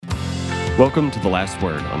Welcome to The Last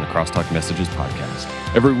Word on the Crosstalk Messages podcast.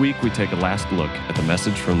 Every week we take a last look at the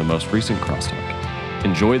message from the most recent Crosstalk.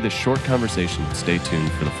 Enjoy this short conversation and stay tuned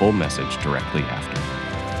for the full message directly after.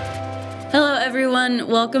 Hello, everyone.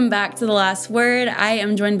 Welcome back to The Last Word. I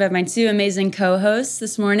am joined by my two amazing co-hosts.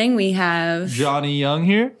 This morning we have... Johnny Young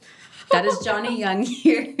here. That is Johnny Young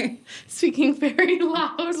here. Speaking very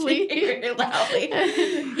loudly. He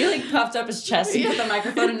popped up his chest and put the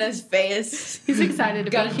microphone in his face. He's excited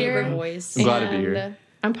to be here. Voice. I'm glad to be here.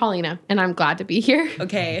 I'm Paulina, and I'm glad to be here.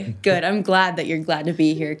 Okay, good. I'm glad that you're glad to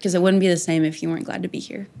be here, because it wouldn't be the same if you weren't glad to be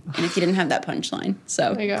here and if you didn't have that punchline.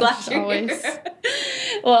 So glad you're always here.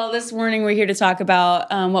 Well, this morning we're here to talk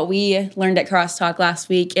about what we learned at Crosstalk last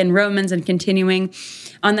week in Romans and continuing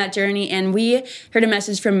on that journey. And we heard a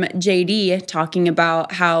message from JD talking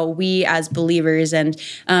about how we as believers and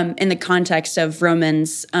in the context of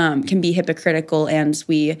Romans can be hypocritical, and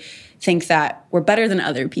we think that we're better than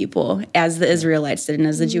other people, as the Israelites did and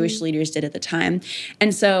as the Jewish leaders did at the time.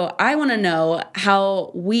 And so I want to know how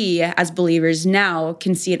we as believers now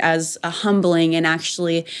can see it as a humbling and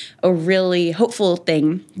actually a really hopeful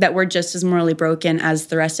thing that we're just as morally broken as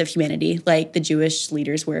the rest of humanity, like the Jewish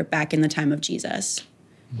leaders were back in the time of Jesus.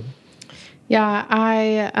 Yeah,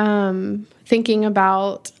 I thinking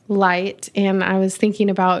about light, and I was thinking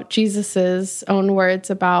about Jesus's own words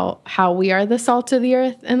about how we are the salt of the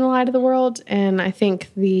earth and the light of the world. And I think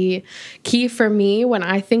the key for me when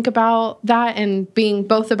I think about that, and being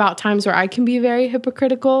both about times where I can be very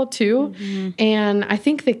hypocritical too, and I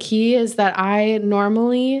think the key is that I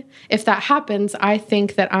normally, if that happens, I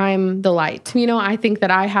think that I'm the light. You know, I think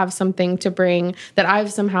that I have something to bring, that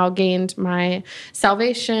I've somehow gained my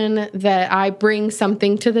salvation, that I bring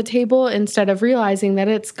something to the table, instead of realizing that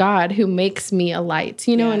it's God who makes me a light,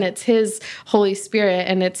 you know, and it's His Holy Spirit,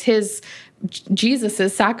 and it's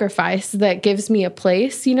Jesus's sacrifice that gives me a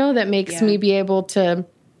place, you know, that makes me be able to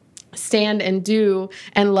stand and do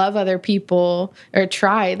and love other people, or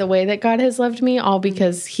try the way that God has loved me, all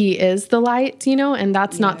because He is the light, you know, and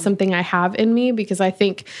that's not something I have in me, because I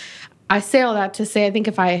think, I say all that to say, I think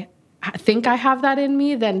if I think I have that in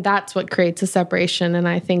me, then that's what creates a separation. And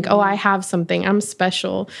I think, oh, I have something. I'm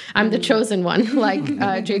special. I'm the chosen one, like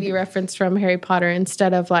JD referenced from Harry Potter,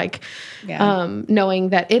 instead of knowing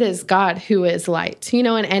that it is God who is light, you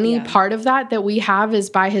know, and any part of that we have is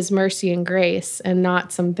by His mercy and grace, and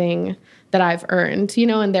not something that I've earned, you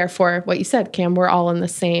know, and therefore what you said, Cam, we're all in the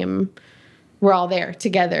same, we're all there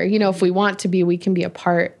together. You know, if we want to be, we can be a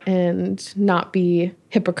part and not be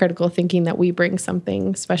hypocritical, thinking that we bring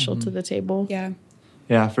something special to the table.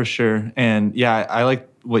 Yeah, for sure. And I like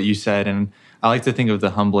what you said. And I like to think of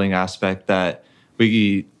the humbling aspect that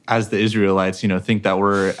we, as the Israelites, you know, think that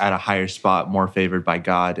we're at a higher spot, more favored by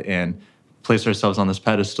God, and place ourselves on this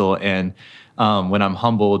pedestal. And when I'm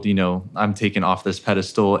humbled, you know, I'm taken off this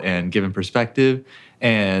pedestal and given perspective.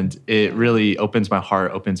 And it really opens my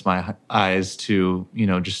heart, opens my eyes to, you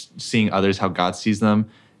know, just seeing others how God sees them.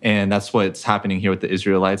 And that's what's happening here with the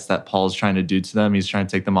Israelites, that Paul's trying to do to them. He's trying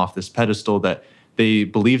to take them off this pedestal that they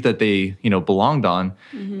believed that they, you know, belonged on.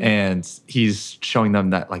 And he's showing them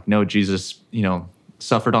that, like, no, Jesus, you know,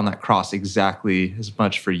 suffered on that cross exactly as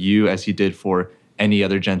much for you as He did for any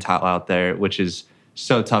other Gentile out there, which is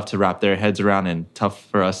so tough to wrap their heads around, and tough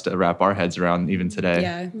for us to wrap our heads around even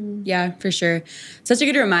today. Yeah, for sure. Such a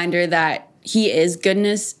good reminder that He is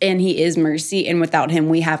goodness and He is mercy, and without Him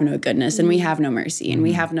we have no goodness and we have no mercy and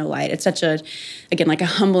we have no light. It's such a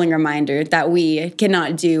humbling reminder that we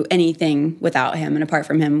cannot do anything without Him, and apart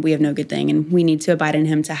from Him we have no good thing, and we need to abide in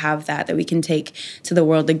Him to have that we can take to the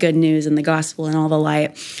world, the good news and the gospel and all the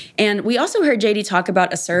light. And we also heard JD talk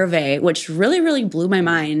about a survey which really, really blew my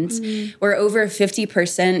mind, where over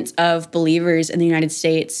 50% of believers in the United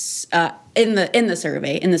States in the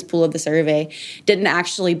survey, in this pool of the survey, didn't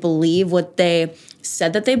actually believe what they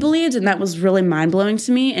said that they believed. And that was really mind-blowing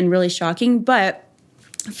to me and really shocking. But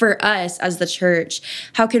for us as the church,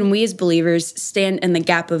 how can we as believers stand in the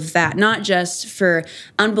gap of that? Not just for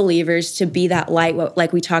unbelievers to be that light,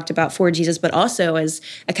 like we talked about, for Jesus, but also as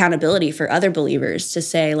accountability for other believers to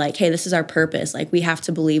say, like, hey, this is our purpose. Like, we have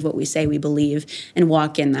to believe what we say we believe and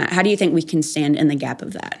walk in that. How do you think we can stand in the gap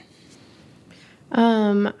of that?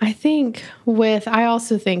 I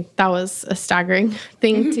also think that was a staggering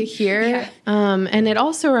thing to hear. And it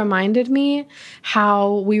also reminded me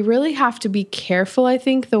how we really have to be careful, I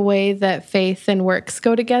think, the way that faith and works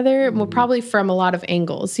go together, well, probably from a lot of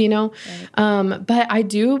angles, you know? Right. But I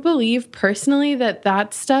do believe personally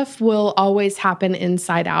that stuff will always happen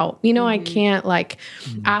inside out. You know, I can't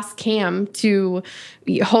ask Cam to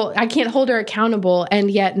I can't hold her accountable and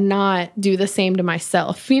yet not do the same to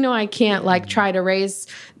myself. You know, I can't try to raise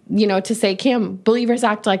to say, Cam, believers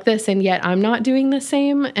act like this, and yet I'm not doing the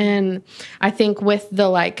same. And I think with the,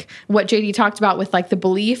 like, what JD talked about with, like, the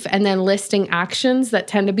belief and then listing actions that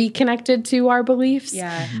tend to be connected to our beliefs.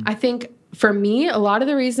 Yeah. I think for me, a lot of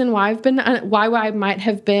the reason why I might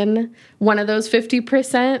have been one of those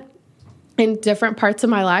 50% in different parts of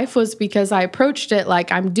my life was because I approached it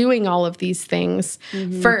like I'm doing all of these things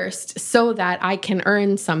first so that I can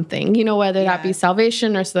earn something, whether that be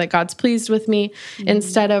salvation or so that God's pleased with me,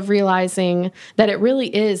 instead of realizing that it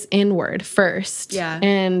really is inward first. Yeah.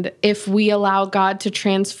 And if we allow God to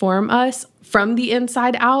transform us from the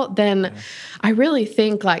inside out, then I really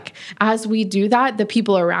think, like, as we do that, the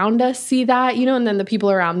people around us see that, and then the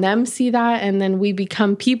people around them see that. And then we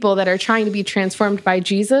become people that are trying to be transformed by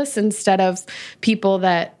Jesus instead of people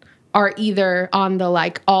that are either on the,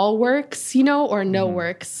 like, all works, or no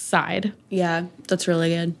works side. Yeah, that's really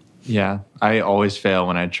good. Yeah, I always fail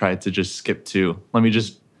when I try to just skip to, let me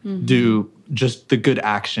just do just the good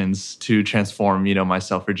actions to transform,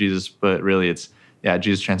 myself for Jesus. But really it's,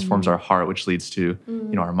 Jesus transforms our heart, which leads to,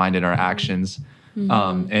 our mind and our actions.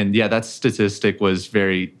 And that statistic was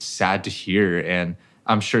very sad to hear. And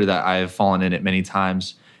I'm sure that I've fallen in it many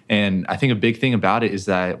times. And I think a big thing about it is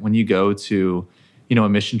that when you go to, a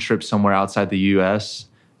mission trip somewhere outside the U.S.,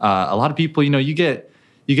 a lot of people, you get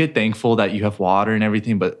thankful that you have water and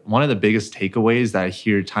everything. But one of the biggest takeaways that I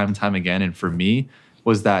hear time and time again, and for me,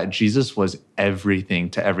 was that Jesus was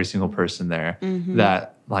everything to every single person there.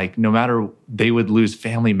 That, like, no matter, they would lose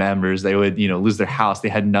family members, they would, lose their house. They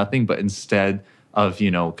had nothing, but instead of,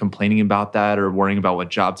 complaining about that or worrying about what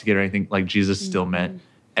job to get or anything, like, Jesus still meant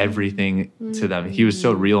everything to them. He was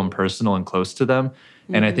so real and personal and close to them.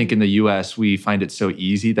 And I think in the U.S., we find it so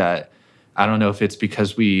easy that, I don't know if it's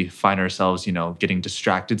because we find ourselves, getting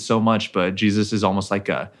distracted so much, but Jesus is almost like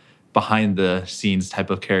a behind the scenes type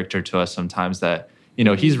of character to us sometimes, that,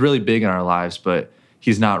 he's really big in our lives, but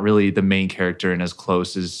he's not really the main character and as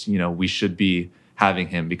close as, we should be having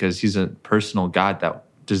him, because he's a personal God that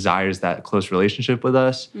desires that close relationship with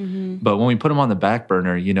us. But when we put him on the back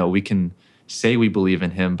burner, we can say we believe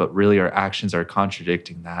in him, but really our actions are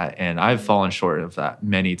contradicting that. And I've fallen short of that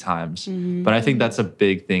many times. But I think that's a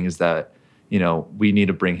big thing, is that, we need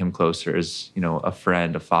to bring him closer as, a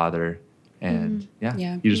friend, a father. And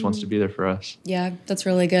he just wants to be there for us. Yeah, that's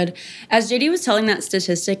really good. As JD was telling that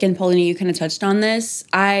statistic, and Paulina, you kind of touched on this,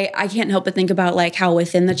 I can't help but think about, like, how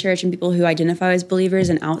within the church and people who identify as believers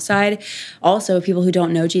and outside, also people who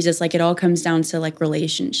don't know Jesus, like, it all comes down to, like,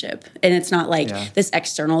 relationship. And it's not like this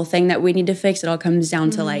external thing that we need to fix. It all comes down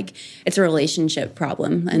to, like, it's a relationship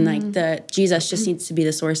problem. And like, Jesus just needs to be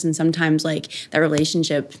the source. And sometimes, like, that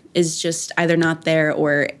relationship is just either not there,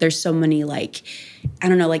 or there's so many, like, I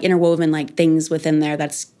don't know, like, interwoven, like, things within there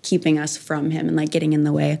that's keeping us from him and, like, getting in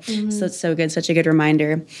the way. So it's so good. Such a good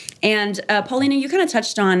reminder. And Paulina, you kind of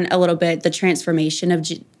touched on a little bit the transformation of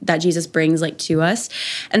that Jesus brings, like, to us.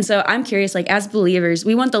 And so I'm curious, like, as believers,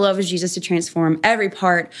 we want the love of Jesus to transform every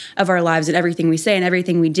part of our lives and everything we say and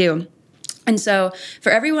everything we do. And so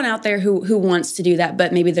for everyone out there who wants to do that,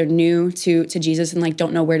 but maybe they're new to Jesus and, like,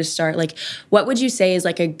 don't know where to start, like, what would you say is,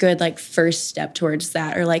 like, a good, like, first step towards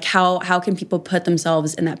that? Or, like, how can people put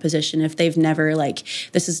themselves in that position if they've never, like,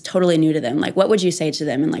 this is totally new to them? Like, what would you say to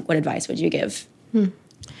them, and, like, what advice would you give?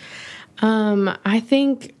 I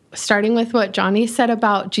think starting with what Johnny said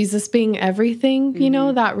about Jesus being everything,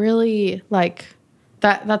 that really, like,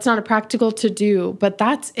 that's not a practical to do, but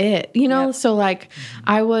that's it, So, like,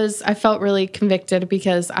 I felt really convicted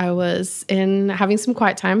because I was having some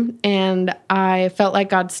quiet time, and I felt like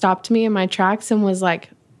God stopped me in my tracks and was like,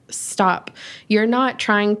 stop. You're not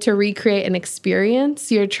trying to recreate an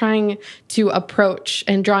experience. You're trying to approach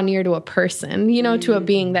and draw near to a person, to a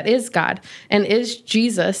being that is God and is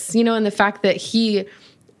Jesus, and the fact that he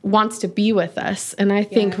wants to be with us. And I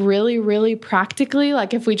think really, really practically,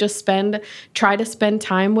 like, if we just try to spend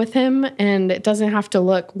time with him, and it doesn't have to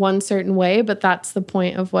look one certain way, but that's the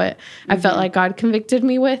point of what I felt like God convicted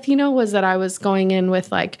me with, was that I was going in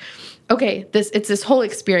with, like, okay, it's this whole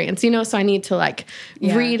experience, so I need to, like,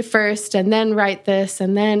 read first and then write this,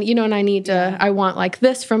 and then, and I need to, I want, like,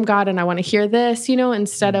 this from God, and I want to hear this,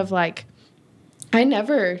 instead of, like, I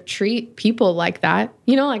never treat people like that.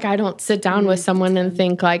 Like, I don't sit down with someone and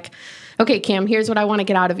think, like, okay, Cam, here's what I want to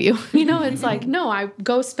get out of you. It's like, no, I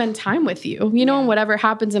go spend time with you, and whatever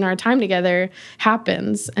happens in our time together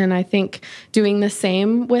happens. And I think doing the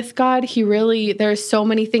same with God, there's so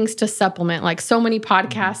many things to supplement, like so many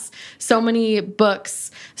podcasts, so many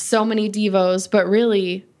books, so many devos, but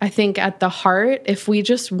really, I think at the heart, if we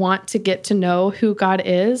just want to get to know who God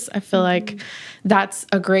is, I feel like that's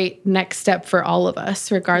a great next step for all of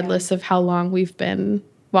us, regardless of how long we've been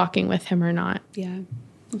walking with him or not. Yeah,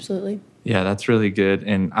 absolutely. Yeah, that's really good.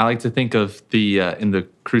 And I like to think of the in the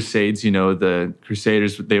Crusades, the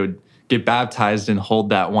Crusaders, they would get baptized and hold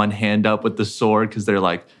that one hand up with the sword because they're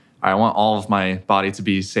like, I want all of my body to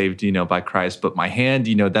be saved, by Christ, but my hand,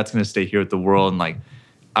 that's going to stay here with the world, and like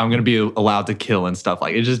I'm going to be allowed to kill and stuff.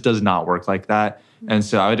 Like, it just does not work like that. And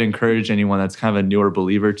so I would encourage anyone that's kind of a newer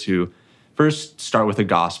believer to first start with the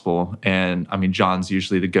gospel. And I mean, John's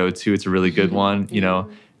usually the go-to. It's a really good one,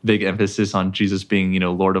 big emphasis on Jesus being,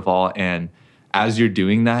 Lord of all. And as you're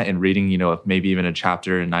doing that and reading, maybe even a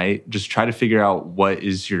chapter a night, just try to figure out what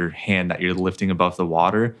is your hand that you're lifting above the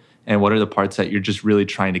water and what are the parts that you're just really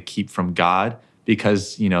trying to keep from God,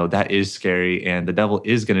 because, that is scary and the devil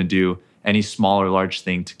is going to do any small or large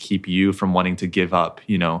thing to keep you from wanting to give up,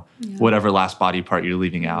 whatever last body part you're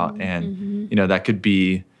leaving out. And, that could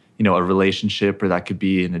be, a relationship, or that could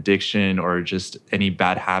be an addiction, or just any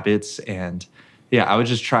bad habits. And yeah, I would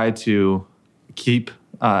just try to keep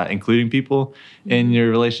including people in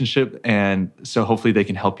your relationship. And so hopefully they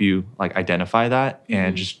can help you like identify that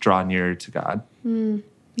and just draw nearer to God.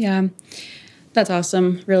 Yeah, that's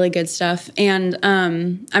awesome. Really good stuff. And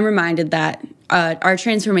I'm reminded that our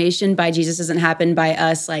transformation by Jesus doesn't happen by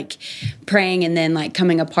us like praying and then like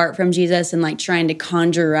coming apart from Jesus and like trying to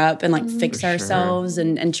conjure up and like fix ourselves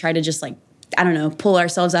and try to just like, I don't know, pull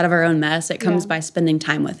ourselves out of our own mess. It comes by spending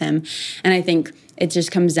time with him. And I think it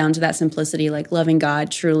just comes down to that simplicity, like loving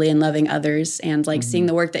God truly and loving others, and like seeing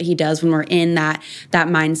the work that he does when we're in that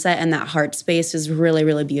mindset and that heart space is really,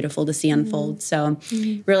 really beautiful to see unfold. So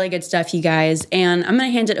really good stuff, you guys. And I'm going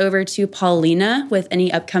to hand it over to Paulina with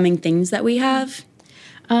any upcoming things that we have.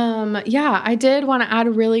 Yeah, I did want to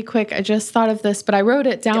add really quick. I just thought of this, but I wrote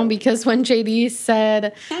it down because when JD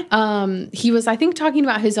said, he was, I think, talking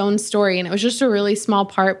about his own story, and it was just a really small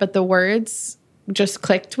part, but the words just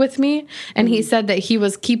clicked with me. And he said that he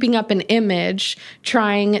was keeping up an image,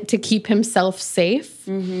 trying to keep himself safe.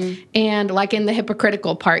 And like in the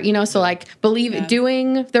hypocritical part, so like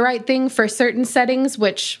doing the right thing for certain settings,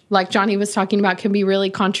 which like Johnny was talking about can be really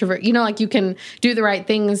controversial. Like you can do the right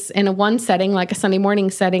things in a one setting, like a Sunday morning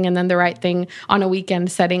setting, and then the right thing on a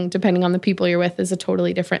weekend setting, depending on the people you're with, is a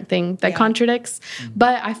totally different thing that contradicts.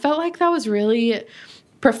 But I felt like that was really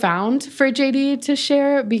profound for JD to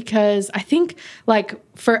share, because I think like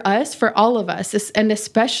for us, for all of us, and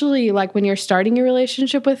especially like when you're starting your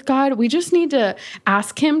relationship with God, we just need to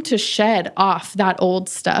ask him to shed off that old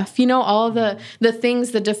stuff, all the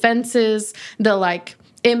things, the defenses, the like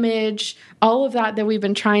image, all of that we've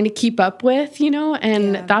been trying to keep up with,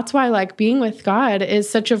 and that's why like being with God is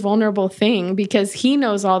such a vulnerable thing, because he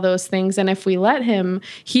knows all those things. And if we let him,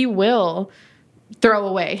 he will throw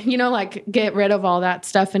away, like get rid of all that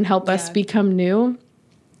stuff and help us become new.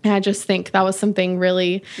 And I just think that was something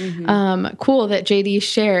really cool that JD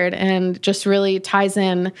shared, and just really ties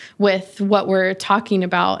in with what we're talking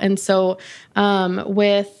about. And so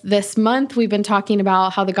with this month, we've been talking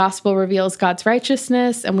about how the gospel reveals God's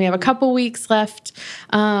righteousness, and we have a couple weeks left.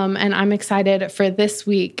 And I'm excited for this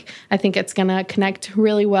week. I think it's going to connect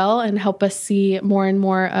really well and help us see more and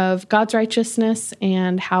more of God's righteousness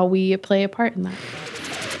and how we play a part in that.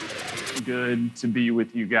 Good to be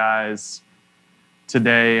with you guys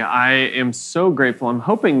today. I am so grateful. I'm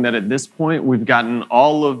hoping that at this point we've gotten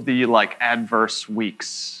all of the adverse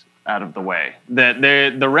weeks out of the way. That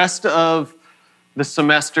the rest of the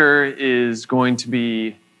semester is going to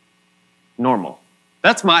be normal.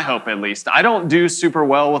 That's my hope, at least. I don't do super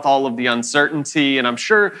well with all of the uncertainty, and I'm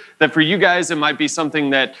sure that for you guys it might be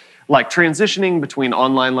something that like transitioning between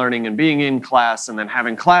online learning and being in class and then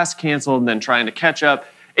having class canceled and then trying to catch up,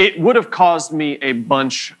 it would have caused me a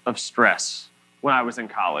bunch of stress when I was in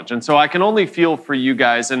college. And so I can only feel for you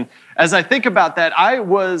guys. And as I think about that, I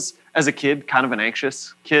was, as a kid, kind of an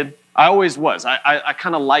anxious kid. I always was. I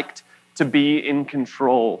kind of liked to be in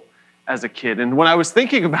control as a kid. And when I was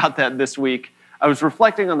thinking about that this week, I was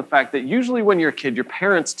reflecting on the fact that usually when you're a kid, your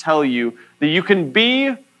parents tell you that you can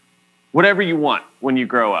be whatever you want when you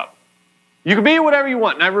grow up. You can be whatever you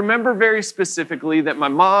want. And I remember very specifically that my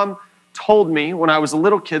mom told me when I was a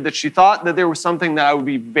little kid that she thought that there was something that I would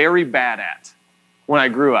be very bad at when I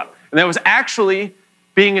grew up. And that was actually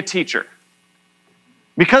being a teacher.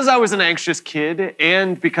 Because I was an anxious kid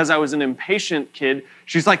and because I was an impatient kid,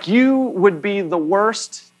 she's like, you would be the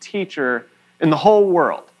worst teacher in the whole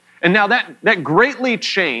world. And now that greatly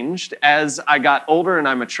changed as I got older and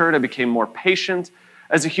I matured. I became more patient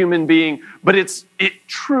as a human being. But it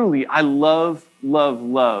truly, I love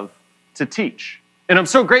to teach. And I'm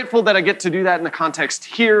so grateful that I get to do that in the context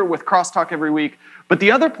here with Crosstalk every week. But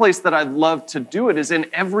the other place that I'd love to do it is in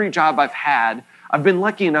every job I've had. I've been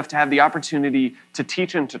lucky enough to have the opportunity to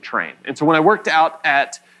teach and to train. And so when I worked out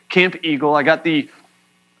at Camp Eagle, I got the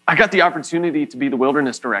opportunity to be the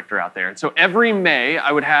wilderness director out there. And so every May,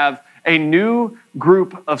 I would have a new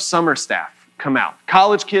group of summer staff come out,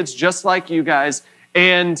 college kids just like you guys,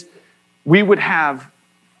 and we would have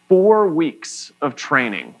 4 weeks of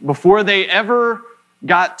training before they ever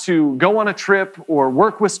got to go on a trip or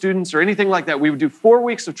work with students or anything like that. We would do 4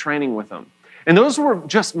 weeks of training with them. And those were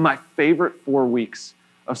just my favorite 4 weeks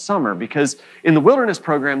of summer, because in the wilderness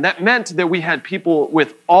program, that meant that we had people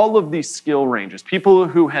with all of these skill ranges, people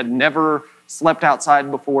who had never slept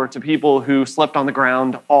outside before to people who slept on the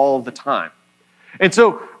ground all the time. And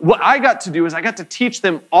so what I got to do is I got to teach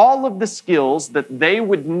them all of the skills that they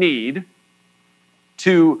would need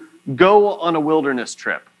to go on a wilderness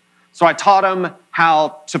trip. So I taught them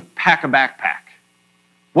how to pack a backpack.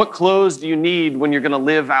 What clothes do you need when you're going to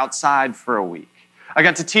live outside for a week? I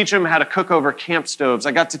got to teach them how to cook over camp stoves.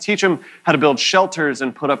 I got to teach them how to build shelters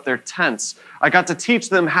and put up their tents. I got to teach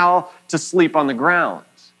them how to sleep on the ground.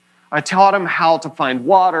 I taught them how to find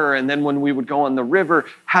water, and then when we would go on the river,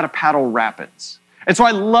 how to paddle rapids. And so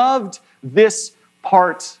I loved this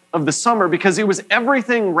part of the summer because it was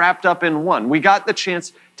everything wrapped up in one. We got the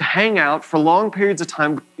chance to hang out for long periods of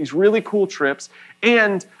time, these really cool trips,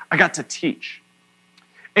 and I got to teach.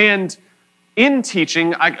 And in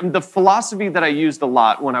teaching, the philosophy that I used a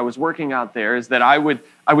lot when I was working out there is that I would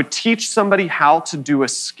teach somebody how to do a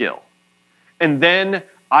skill. And then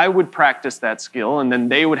I would practice that skill, and then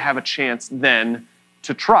they would have a chance then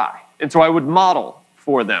to try. And so I would model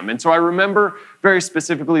for them. And so I remember very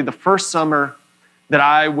specifically the first summer that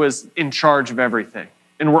I was in charge of everything.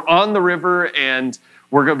 And we're on the river, and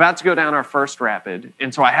we're about to go down our first rapid.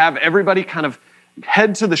 And so I have everybody kind of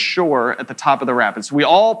head to the shore at the top of the rapids. So we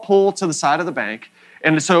all pull to the side of the bank.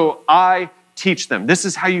 And so I teach them, this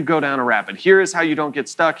is how you go down a rapid. Here is how you don't get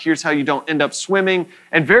stuck. Here's how you don't end up swimming.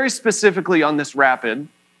 And very specifically on this rapid,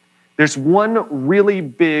 there's one really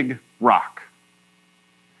big rock.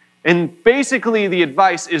 And basically the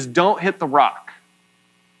advice is don't hit the rock.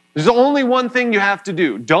 There's only one thing you have to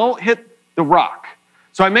do. Don't hit the rock.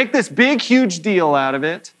 So I make this big, huge deal out of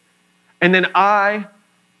it. And then I,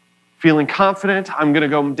 feeling confident, I'm going to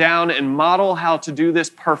go down and model how to do this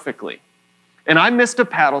perfectly. And I missed a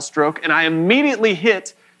paddle stroke, and I immediately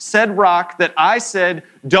hit said rock that I said,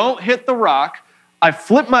 don't hit the rock. I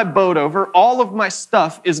flipped my boat over. All of my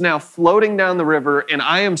stuff is now floating down the river, and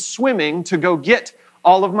I am swimming to go get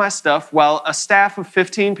all of my stuff while a staff of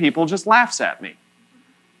 15 people just laughs at me.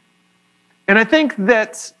 And I think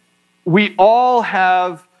that we all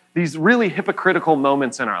have these really hypocritical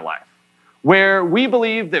moments in our life where we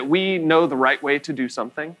believe that we know the right way to do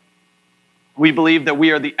something. We believe that we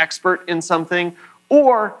are the expert in something,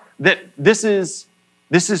 or that this is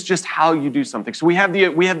just how you do something. So we have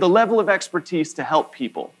the level of expertise to help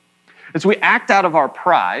people. And so we act out of our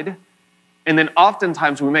pride, and then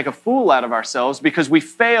oftentimes we make a fool out of ourselves because we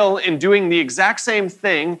fail in doing the exact same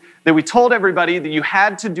thing that we told everybody that you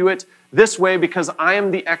had to do it this way because I am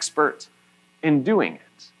the expert in doing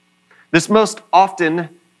it. This most often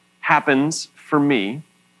happens for me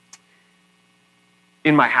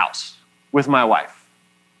in my house with my wife.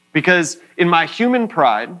 Because in my human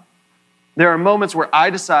pride, there are moments where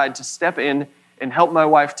I decide to step in and help my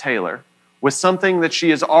wife Taylor with something that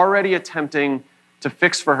she is already attempting to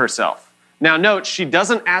fix for herself. Now note, she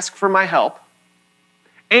doesn't ask for my help,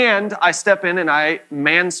 and I step in and I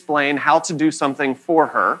mansplain how to do something for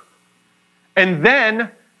her, and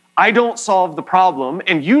then I don't solve the problem,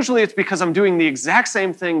 and usually it's because I'm doing the exact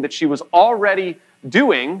same thing that she was already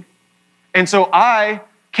doing, and so I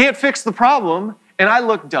can't fix the problem, and I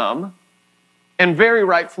look dumb, and very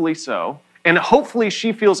rightfully so, and hopefully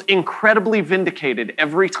she feels incredibly vindicated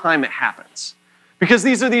every time it happens. Because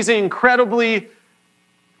these are these incredibly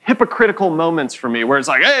hypocritical moments for me where it's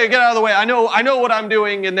like, hey, get out of the way, I know what I'm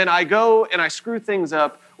doing, and then I go and I screw things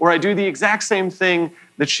up, or I do the exact same thing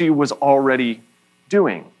that she was already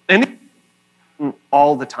doing. And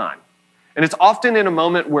all the time. And it's often in a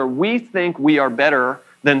moment where we think we are better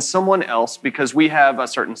than someone else because we have a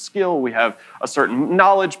certain skill, we have a certain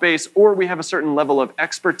knowledge base, or we have a certain level of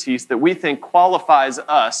expertise that we think qualifies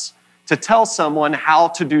us to tell someone how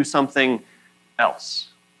to do something else.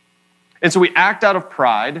 And so we act out of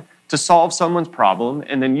pride to solve someone's problem,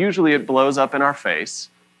 and then usually it blows up in our face,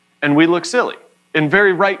 and we look silly, and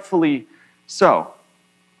very rightfully so.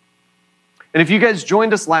 And if you guys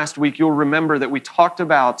joined us last week, you'll remember that we talked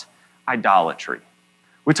about idolatry.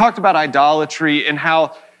 We talked about idolatry and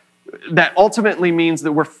how that ultimately means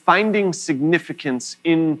that we're finding significance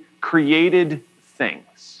in created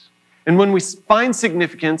things. And when we find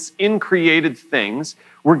significance in created things,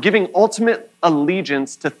 we're giving ultimate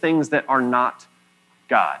allegiance to things that are not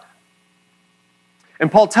God.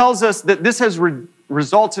 And Paul tells us that this has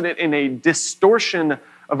resulted in a distortion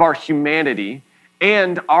of our humanity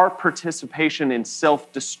and our participation in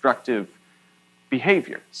self-destructive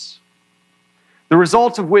behaviors. The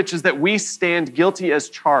result of which is that we stand guilty as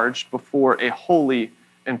charged before a holy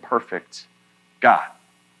and perfect God.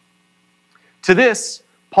 To this,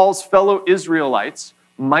 Paul's fellow Israelites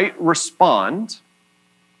might respond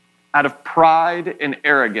out of pride and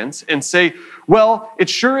arrogance and say, well, it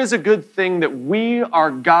sure is a good thing that we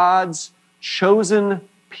are God's chosen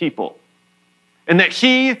people and that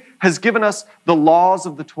he has given us the laws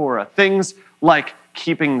of the Torah, things like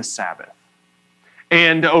keeping the Sabbath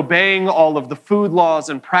and obeying all of the food laws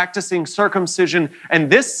and practicing circumcision. And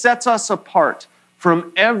this sets us apart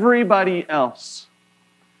from everybody else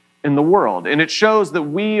in the world. And it shows that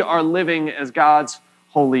we are living as God's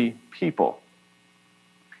holy people.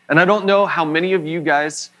 And I don't know how many of you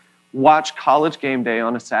guys watch College Game Day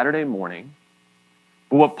on a Saturday morning,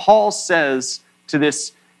 but what Paul says to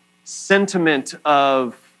this sentiment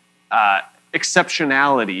of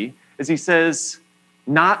exceptionality is he says,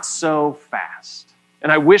 not so fast.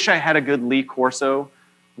 And I wish I had a good Lee Corso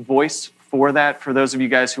voice for that, for those of you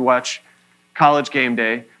guys who watch College Game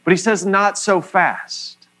Day, but he says, not so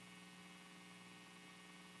fast.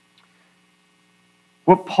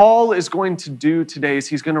 What Paul is going to do today is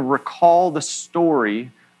he's going to recall the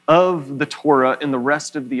story of the Torah in the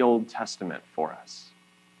rest of the Old Testament for us.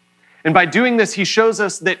 And by doing this, he shows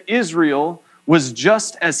us that Israel was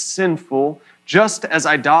just as sinful, just as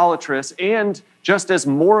idolatrous, and just as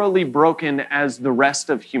morally broken as the rest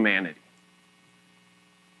of humanity.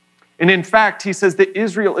 And in fact, he says that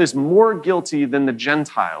Israel is more guilty than the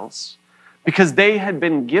Gentiles because they had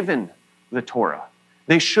been given the Torah.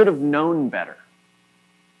 They should have known better.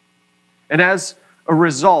 And as a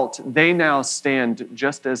result, they now stand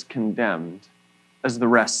just as condemned as the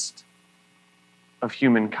rest of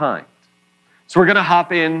humankind. So we're going to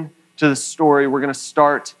hop in to the story. We're going to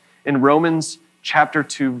start in Romans chapter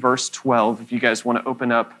 2, verse 12, if you guys want to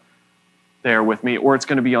open up there with me, or it's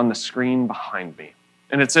going to be on the screen behind me.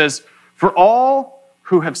 And it says, "For all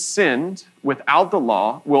who have sinned without the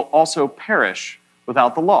law will also perish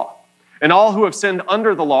without the law. And all who have sinned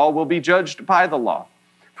under the law will be judged by the law.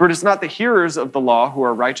 For it is not the hearers of the law who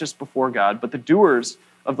are righteous before God, but the doers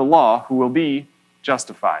of the law who will be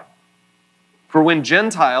justified. For when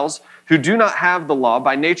Gentiles who do not have the law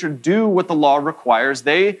by nature do what the law requires,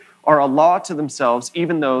 they are a law to themselves,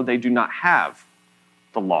 even though they do not have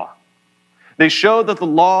the law. They show that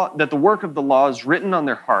the work of the law is written on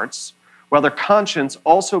their hearts, while their conscience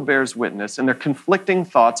also bears witness, and their conflicting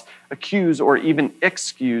thoughts accuse or even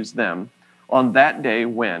excuse them on that day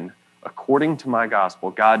when, according to my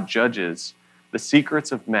gospel, God judges the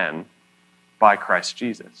secrets of men by Christ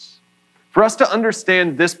Jesus." For us to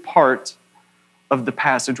understand this part of the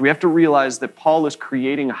passage, we have to realize that Paul is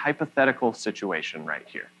creating a hypothetical situation right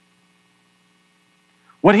here.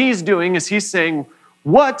 What he's doing is he's saying,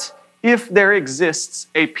 what if there exists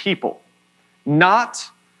a people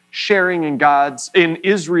not sharing in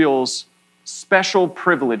Israel's special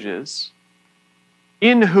privileges,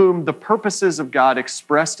 in whom the purposes of God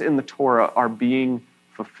expressed in the Torah are being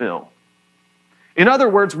fulfilled? In other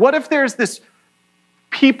words, what if there's this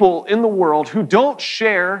people in the world who don't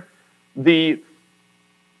share the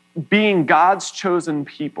being God's chosen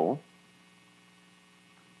people,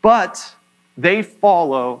 but they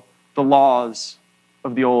follow the laws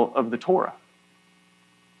of the Torah?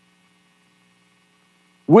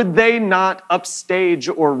 Would they not upstage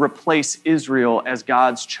or replace Israel as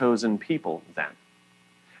God's chosen people then?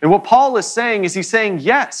 And what Paul is saying is he's saying,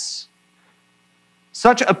 yes,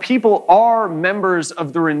 such a people are members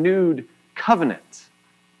of the renewed covenant.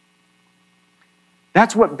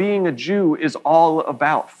 That's what being a Jew is all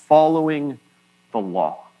about, following the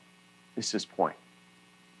law. This is his point.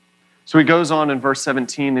 So he goes on in verse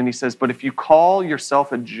 17 and he says, "But if you call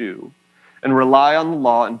yourself a Jew and rely on the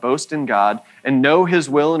law and boast in God and know his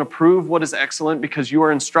will and approve what is excellent because you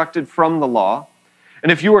are instructed from the law,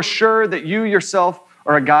 and if you are sure that you yourself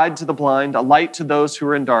are a guide to the blind, a light to those who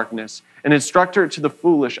are in darkness, an instructor to the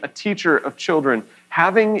foolish, a teacher of children,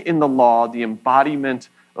 having in the law the embodiment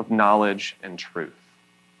of knowledge and truth."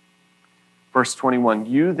 Verse 21,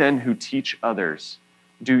 "You then who teach others,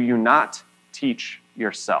 do you not teach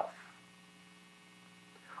yourself?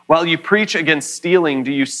 While you preach against stealing,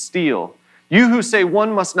 do you steal? You who say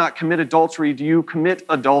one must not commit adultery, do you commit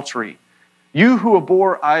adultery? You who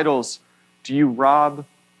abhor idols, do you rob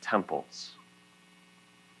temples?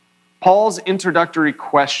 Paul's introductory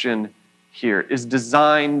question here is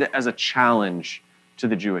designed as a challenge to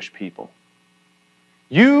the Jewish people.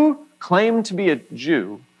 You claim to be a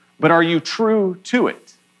Jew, but are you true to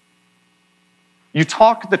it? You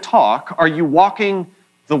talk the talk, are you walking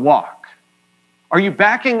the walk? Are you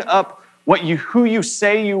backing up who you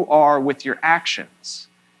say you are with your actions?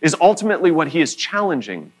 Is ultimately what he is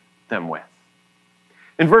challenging them with.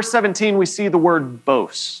 In verse 17, we see the word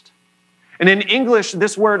boast. And in English,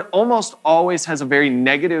 this word almost always has a very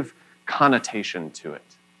negative connotation to it.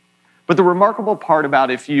 But the remarkable part about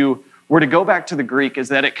if you were to go back to the Greek is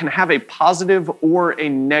that it can have a positive or a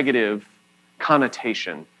negative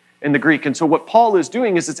connotation in the Greek. And so what Paul is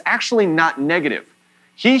doing is it's actually not negative.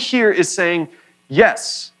 He here is saying,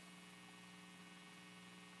 yes,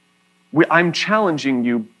 I'm challenging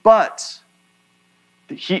you, but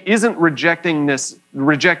he isn't rejecting the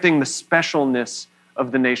specialness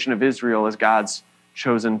of the nation of Israel as God's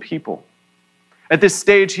chosen people. At this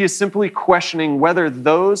stage, he is simply questioning whether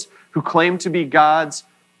those who claim to be God's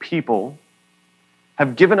people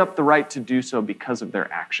have given up the right to do so because of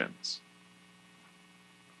their actions.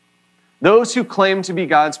 Those who claim to be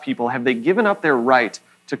God's people, have they given up their right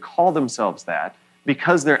to call themselves that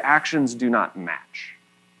because their actions do not match?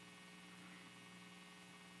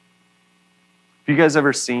 Have you guys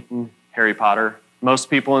ever seen Harry Potter? Most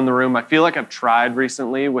people in the room, I feel like I've tried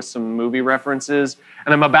recently with some movie references,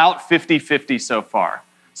 and I'm about 50-50 so far.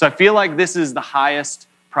 So I feel like this is the highest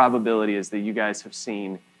probability is that you guys have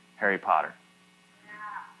seen Harry Potter.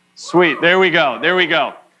 Sweet, there we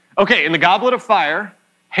go. Okay, in the Goblet of Fire,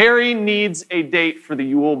 Harry needs a date for the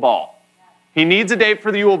Yule Ball. He needs a date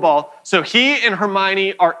for the Yule Ball, so he and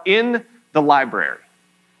Hermione are in the library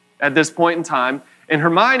at this point in time, and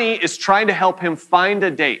Hermione is trying to help him find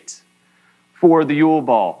a date for the Yule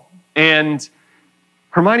Ball. And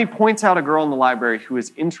Hermione points out a girl in the library who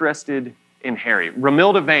is interested in Harry.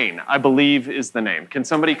 Romilda Vane, I believe, is the name. Can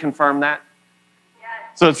somebody confirm that?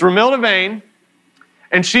 Yes. So it's Romilda Vane,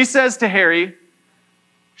 and she says to Harry,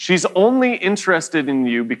 she's only interested in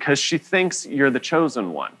you because she thinks you're the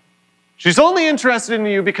chosen one. She's only interested in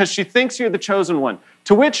you because she thinks you're the chosen one.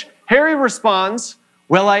 To which Harry responds,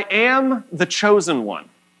 well, I am the chosen one,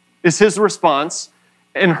 is his response.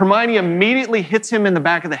 And Hermione immediately hits him in the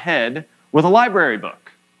back of the head with a library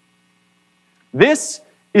book. This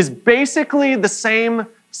is basically the same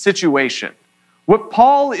situation. What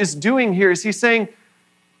Paul is doing here is he's saying,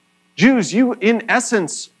 Jews, you in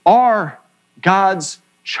essence are God's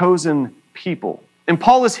chosen people. And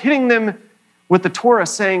Paul is hitting them with the Torah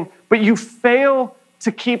saying, but you fail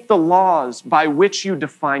to keep the laws by which you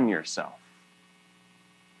define yourself.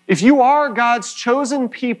 If you are God's chosen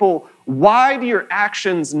people, why do your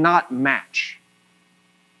actions not match?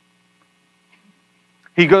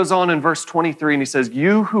 He goes on in verse 23 and he says,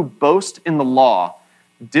 you who boast in the law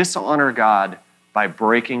dishonor God by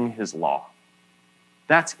breaking his law.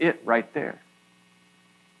 That's it right there.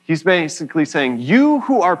 He's basically saying, you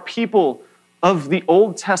who are people of the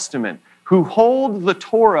Old Testament, who hold the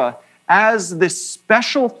Torah as this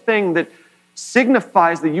special thing that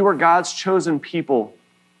signifies that you are God's chosen people,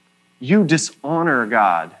 you dishonor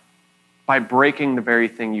God by breaking the very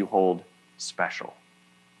thing you hold special.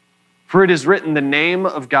 For it is written, the name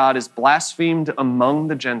of God is blasphemed among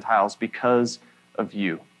the Gentiles because of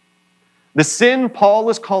you. The sin Paul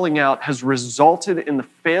is calling out has resulted in the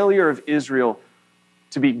failure of Israel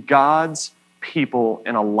to be God's people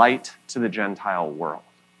and a light to the Gentile world.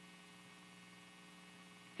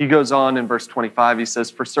 He goes on in verse 25, he says,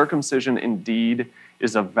 for circumcision indeed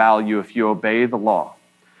is of value if you obey the law.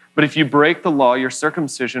 But if you break the law, your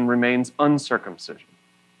circumcision remains uncircumcision.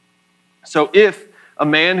 So if a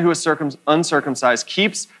man who is uncircumcised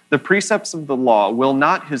keeps the precepts of the law, will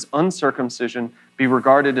not his uncircumcision be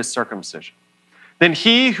regarded as circumcision? Then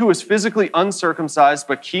he who is physically uncircumcised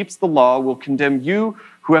but keeps the law will condemn you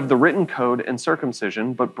who have the written code and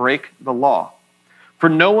circumcision but break the law. For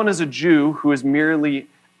no one is a Jew who is merely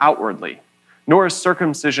outwardly, nor is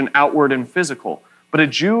circumcision outward and physical. But a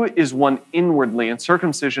Jew is one inwardly, and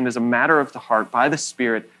circumcision is a matter of the heart by the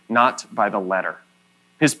Spirit, not by the letter.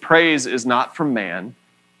 His praise is not from man,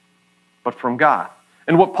 but from God.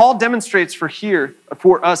 And what Paul demonstrates for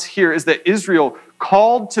us here is that Israel,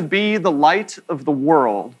 called to be the light of the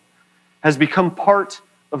world, has become part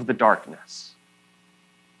of the darkness.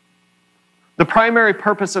 The primary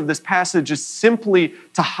purpose of this passage is simply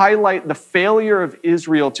to highlight the failure of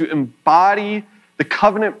Israel to embody the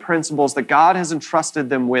covenant principles that God has entrusted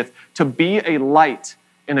them with to be a light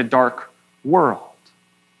in a dark world.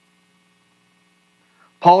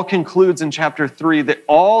 Paul concludes in chapter 3 that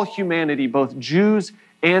all humanity, both Jews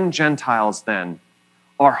and Gentiles then,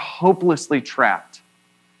 are hopelessly trapped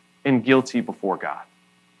and guilty before God.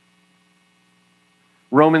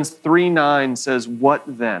 Romans 3:9 says, "What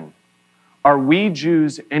then? Are we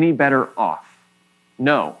Jews any better off?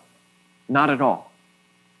 No, not at all.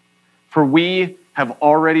 For we have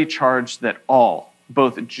already charged that all,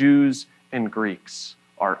 both Jews and Greeks,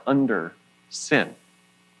 are under sin."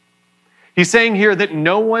 He's saying here that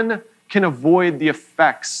no one can avoid the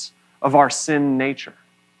effects of our sin nature,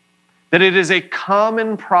 that it is a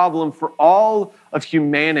common problem for all of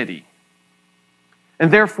humanity,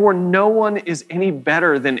 and therefore no one is any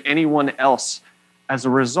better than anyone else as a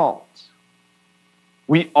result.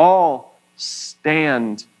 We all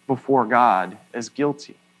stand before God as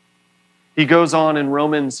guilty. He goes on in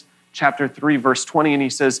Romans chapter 3, verse 20, and he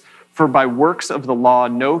says, "For by works of the law,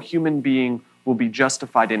 no human being will be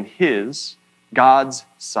justified in his, God's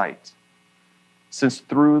sight, since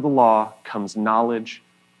through the law comes knowledge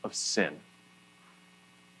of sin."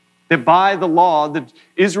 That by the law, the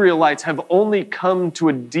Israelites have only come to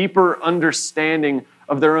a deeper understanding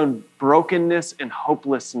of their own brokenness and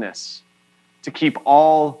hopelessness to keep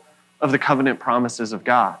all of the covenant promises of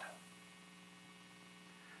God.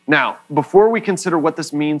 Now, before we consider what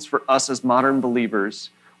this means for us as modern believers,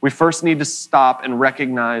 we first need to stop and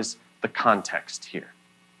recognize the context here.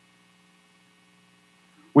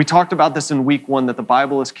 We talked about this in week 1, that the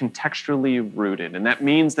Bible is contextually rooted, and that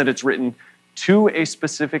means that it's written to a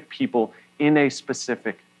specific people in a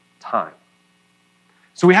specific time.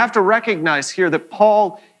 So we have to recognize here that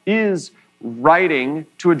Paul is writing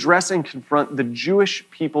to address and confront the Jewish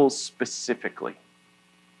people specifically.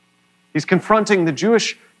 He's confronting the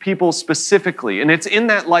Jewish people specifically, and it's in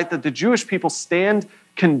that light that the Jewish people stand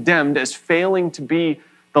condemned as failing to be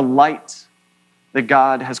the light that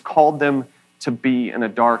God has called them to be in a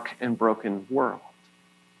dark and broken world.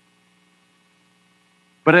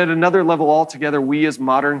 But at another level altogether, we as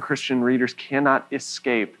modern Christian readers cannot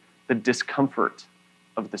escape the discomfort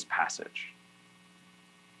of this passage.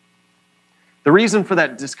 The reason for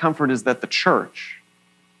that discomfort is that the church,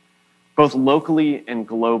 both locally and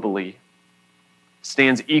globally,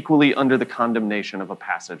 stands equally under the condemnation of a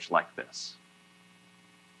passage like this.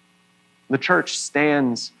 The church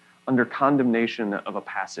stands under condemnation of a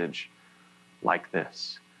passage like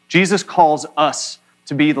this. Jesus calls us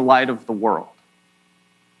to be the light of the world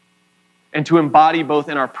and to embody both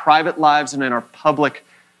in our private lives and in our public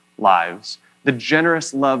lives the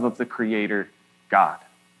generous love of the Creator God.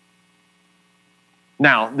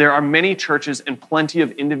 Now, there are many churches and plenty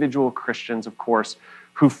of individual Christians, of course,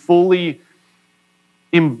 who fully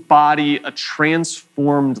embody a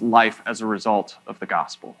transformed life as a result of the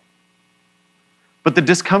gospel. But the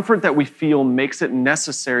discomfort that we feel makes it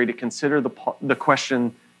necessary to consider the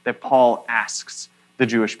question that Paul asks the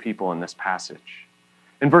Jewish people in this passage.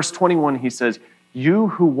 In verse 21, he says, "You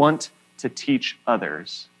who want to teach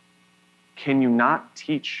others, can you not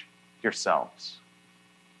teach yourselves?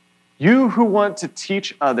 You who want to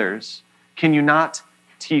teach others, can you not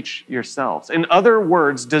teach yourselves?" In other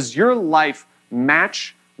words, does your life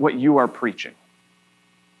match what you are preaching?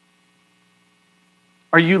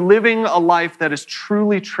 Are you living a life that is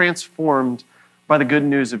truly transformed by the good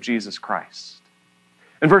news of Jesus Christ?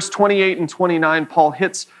 In verse 28 and 29, Paul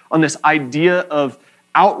hits on this idea of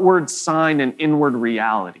outward sign and inward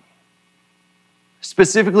reality.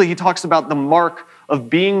 Specifically, he talks about the mark of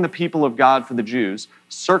being the people of God for the Jews.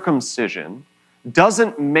 Circumcision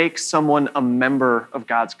doesn't make someone a member of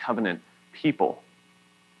God's covenant people.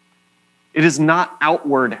 It is not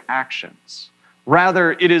outward actions.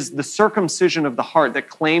 Rather, it is the circumcision of the heart that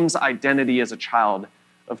claims identity as a child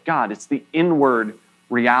of God. It's the inward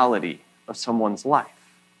reality of someone's life.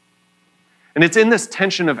 And it's in this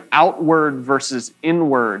tension of outward versus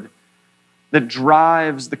inward that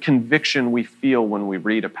drives the conviction we feel when we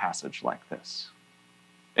read a passage like this.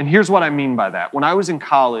 And here's what I mean by that. When I was in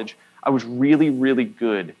college, I was really, really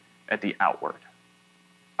good at the outward.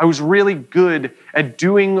 I was really good at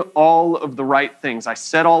doing all of the right things. I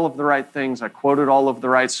said all of the right things. I quoted all of the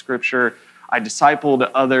right scripture. I discipled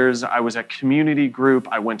others. I was at community group.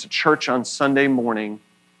 I went to church on Sunday morning.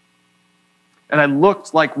 And I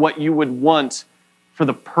looked like what you would want for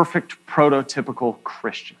the perfect prototypical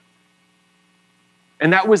Christian.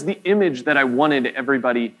 And that was the image that I wanted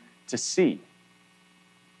everybody to see.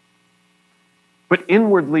 But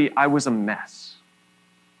inwardly, I was a mess.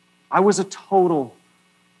 I was a total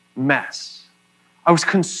mess. I was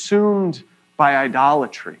consumed by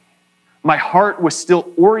idolatry. My heart was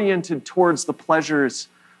still oriented towards the pleasures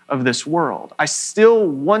of this world. I still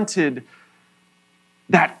wanted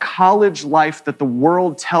that college life that the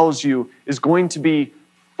world tells you is going to be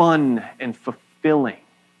fun and fulfilling.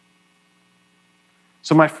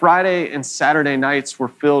 So my Friday and Saturday nights were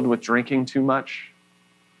filled with drinking too much,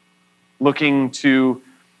 looking to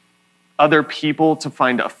other people to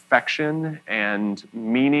find affection and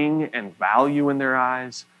meaning and value in their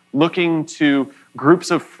eyes, looking to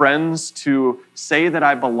groups of friends to say that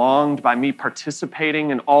I belonged by me participating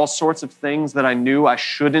in all sorts of things that I knew I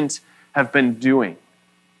shouldn't have been doing.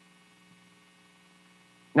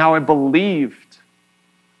 Now, I believed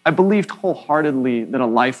wholeheartedly that a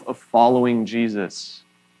life of following Jesus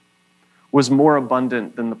was more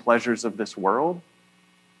abundant than the pleasures of this world.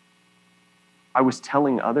 I was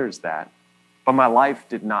telling others that, but my life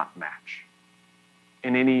did not match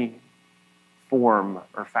in any form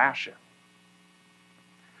or fashion.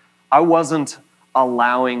 I wasn't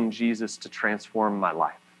allowing Jesus to transform my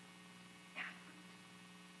life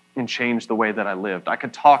and change the way that I lived. I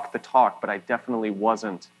could talk the talk, but I definitely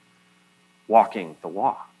wasn't walking the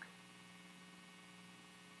walk.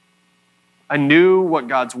 I knew what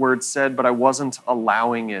God's word said, but I wasn't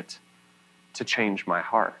allowing it to change my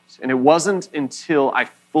heart. And it wasn't until I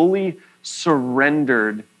fully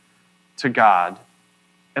surrendered to God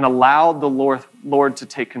and allowed the Lord to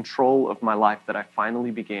take control of my life that I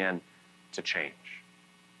finally began to change.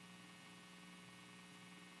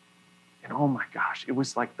 And oh my gosh, it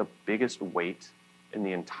was like the biggest weight in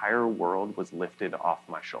the entire world was lifted off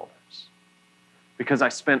my shoulders. Because I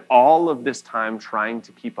spent all of this time trying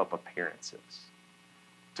to keep up appearances,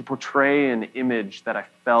 to portray an image that I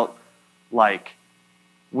felt like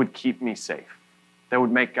would keep me safe, that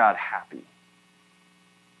would make God happy.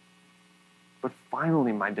 But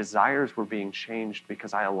finally, my desires were being changed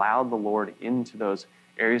because I allowed the Lord into those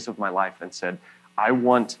areas of my life and said, I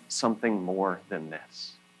want something more than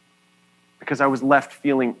this. Because I was left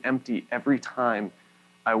feeling empty every time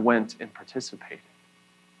I went and participated.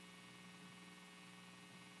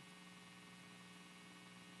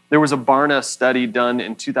 There was a Barna study done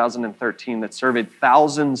in 2013 that surveyed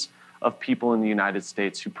thousands of people in the United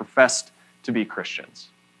States who professed to be Christians.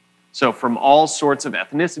 So from all sorts of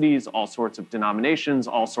ethnicities, all sorts of denominations,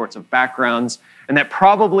 all sorts of backgrounds, and that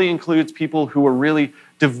probably includes people who were really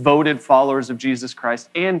devoted followers of Jesus Christ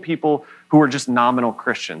and people who were just nominal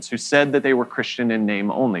Christians, who said that they were Christian in name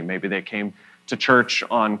only. Maybe they came to church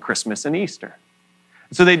on Christmas and Easter.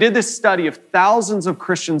 So they did this study of thousands of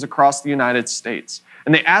Christians across the United States,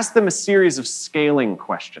 and they asked them a series of scaling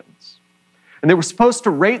questions. And they were supposed to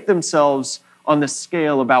rate themselves on the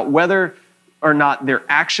scale about whether or not their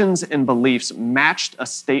actions and beliefs matched a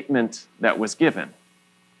statement that was given.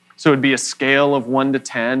 So it would be a scale of 1 to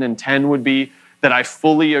 10, and 10 would be that I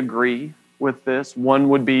fully agree with this. 1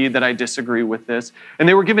 would be that I disagree with this. And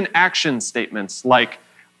they were given action statements like,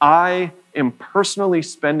 I am personally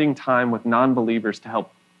spending time with non-believers to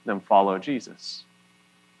help them follow Jesus.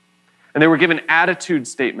 And they were given attitude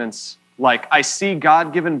statements like, I see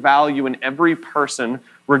God-given value in every person,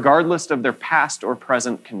 regardless of their past or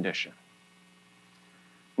present condition.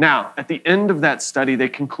 Now, at the end of that study, they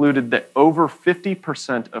concluded that over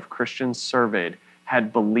 50% of Christians surveyed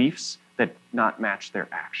had beliefs that did not match their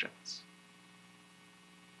actions.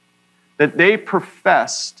 That they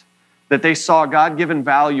professed that they saw God-given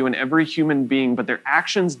value in every human being, but their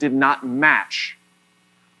actions did not match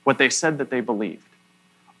what they said that they believed.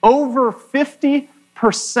 Over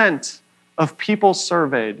 50% of people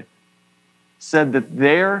surveyed said that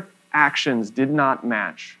their actions did not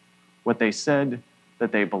match what they said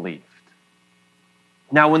that they believed.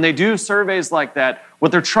 Now, when they do surveys like that,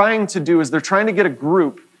 what they're trying to do is they're trying to get a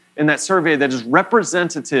group in that survey that is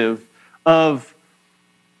representative of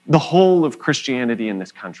the whole of Christianity in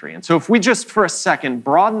this country. And so if we just for a second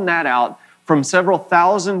broaden that out from several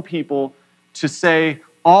thousand people to say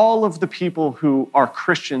all of the people who are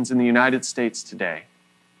Christians in the United States today,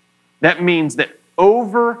 that means that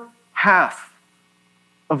over half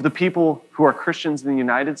of the people who are Christians in the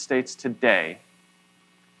United States today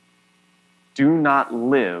do not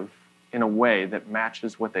live in a way that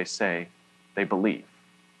matches what they say they believe.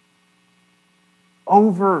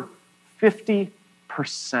 Over 50%.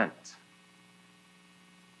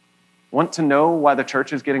 Want to know why the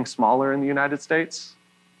church is getting smaller in the United States?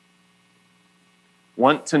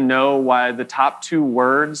 Want to know why the top 2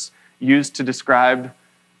 words used to describe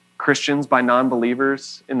Christians by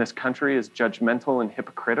non-believers in this country is judgmental and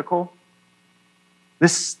hypocritical?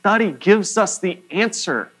 This study gives us the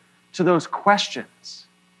answer to those questions.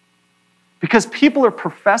 Because people are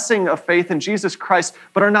professing a faith in Jesus Christ,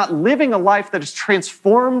 but are not living a life that is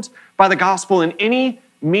transformed by the gospel in any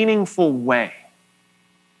meaningful way.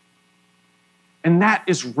 And that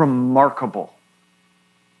is remarkable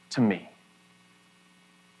to me.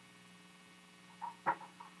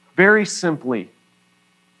 Very simply,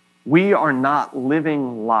 we are not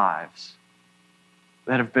living lives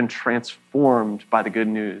that have been transformed by the good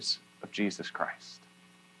news of Jesus Christ.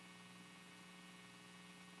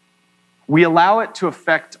 We allow it to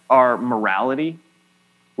affect our morality.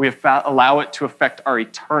 We allow it to affect our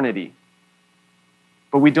eternity.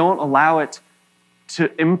 But we don't allow it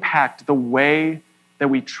to impact the way that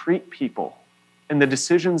we treat people and the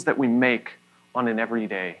decisions that we make on an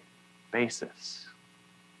everyday basis.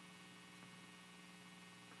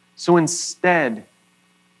 So instead,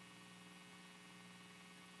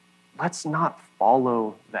 let's not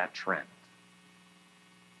follow that trend.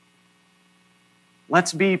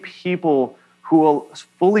 Let's be people who will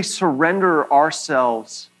fully surrender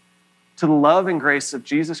ourselves to the love and grace of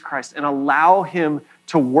Jesus Christ and allow him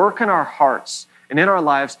to work in our hearts and in our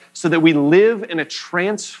lives so that we live in a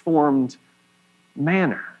transformed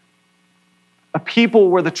manner. A people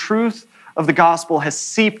where the truth of the gospel has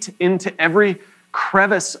seeped into every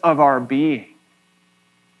crevice of our being.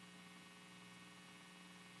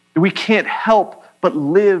 We can't help but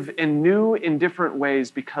live in new and different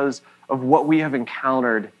ways because of what we have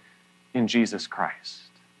encountered in Jesus Christ.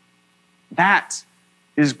 That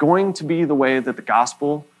is going to be the way that the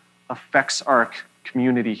gospel affects our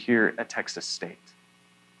community here at Texas State.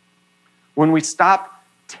 When we stop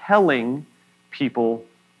telling people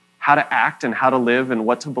how to act and how to live and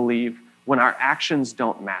what to believe, when our actions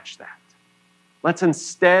don't match that. Let's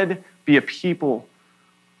instead be a people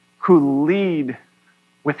who lead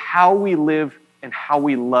with how we live and how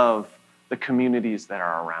we love the communities that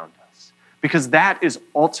are around us. Because that is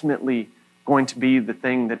ultimately going to be the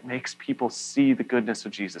thing that makes people see the goodness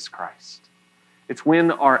of Jesus Christ. It's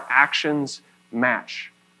when our actions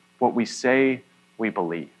match what we say we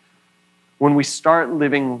believe. When we start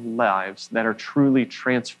living lives that are truly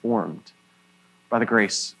transformed by the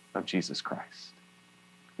grace of Jesus Christ.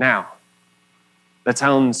 Now, that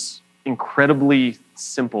sounds incredibly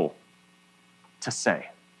simple to say.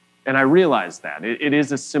 And I realize that. It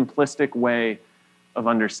is a simplistic way of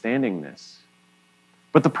understanding this.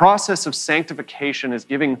 But the process of sanctification is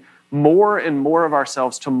giving more and more of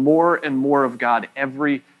ourselves to more and more of God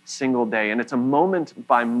every single day. And it's a moment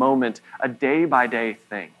by moment, a day by day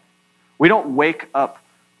thing. We don't wake up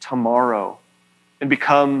tomorrow and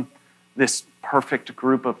become this perfect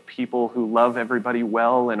group of people who love everybody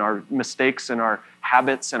well, and our mistakes and our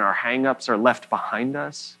habits and our hang-ups are left behind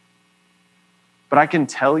us. But I can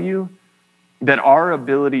tell you that our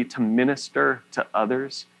ability to minister to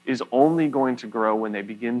others is only going to grow when they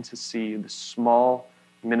begin to see the small,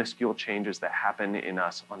 minuscule changes that happen in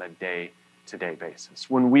us on a day-to-day basis.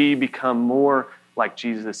 When we become more like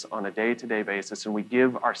Jesus on a day-to-day basis and we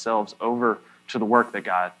give ourselves over to the work that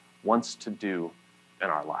God wants to do in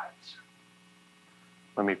our lives.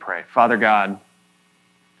 Let me pray. Father God,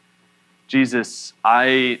 Jesus,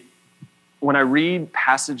 when I read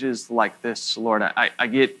passages like this, Lord, I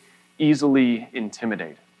get easily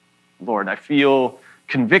intimidated. Lord, I feel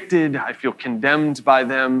convicted. I feel condemned by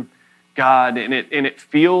them, God, and it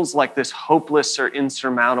feels like this hopeless or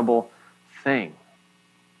insurmountable thing.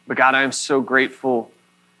 But God, I am so grateful,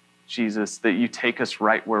 Jesus, that you take us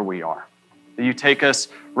right where we are. That you take us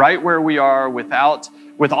right where we are with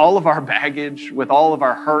all of our baggage, with all of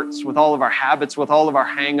our hurts, with all of our habits, with all of our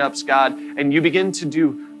hang-ups, God, and you begin to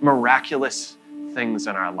do miraculous things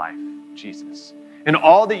in our life, Jesus. And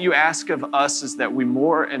all that you ask of us is that we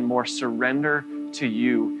more and more surrender to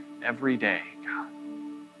you every day, God.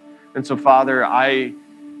 And so, Father, I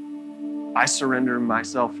surrender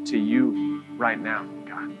myself to you right now,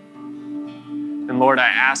 God. And Lord, I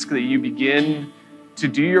ask that you begin to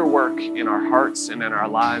do your work in our hearts and in our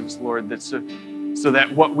lives, Lord, that so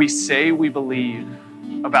that what we say we believe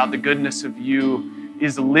about the goodness of you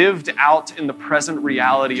is lived out in the present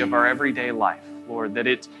reality of our everyday life, Lord, that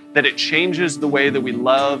it changes the way that we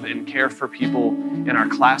love and care for people in our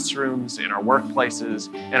classrooms, in our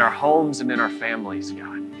workplaces, in our homes, and in our families,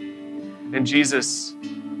 God. And Jesus,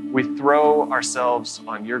 we throw ourselves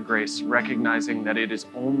on your grace, recognizing that it is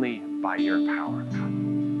only by your power,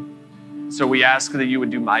 God. So we ask that you would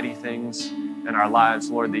do mighty things in our lives,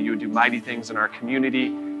 Lord, that you would do mighty things in our community,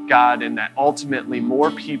 God, and that ultimately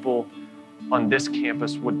more people on this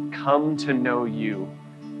campus would come to know you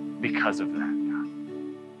because of that, God.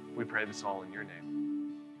 We pray this all in your name.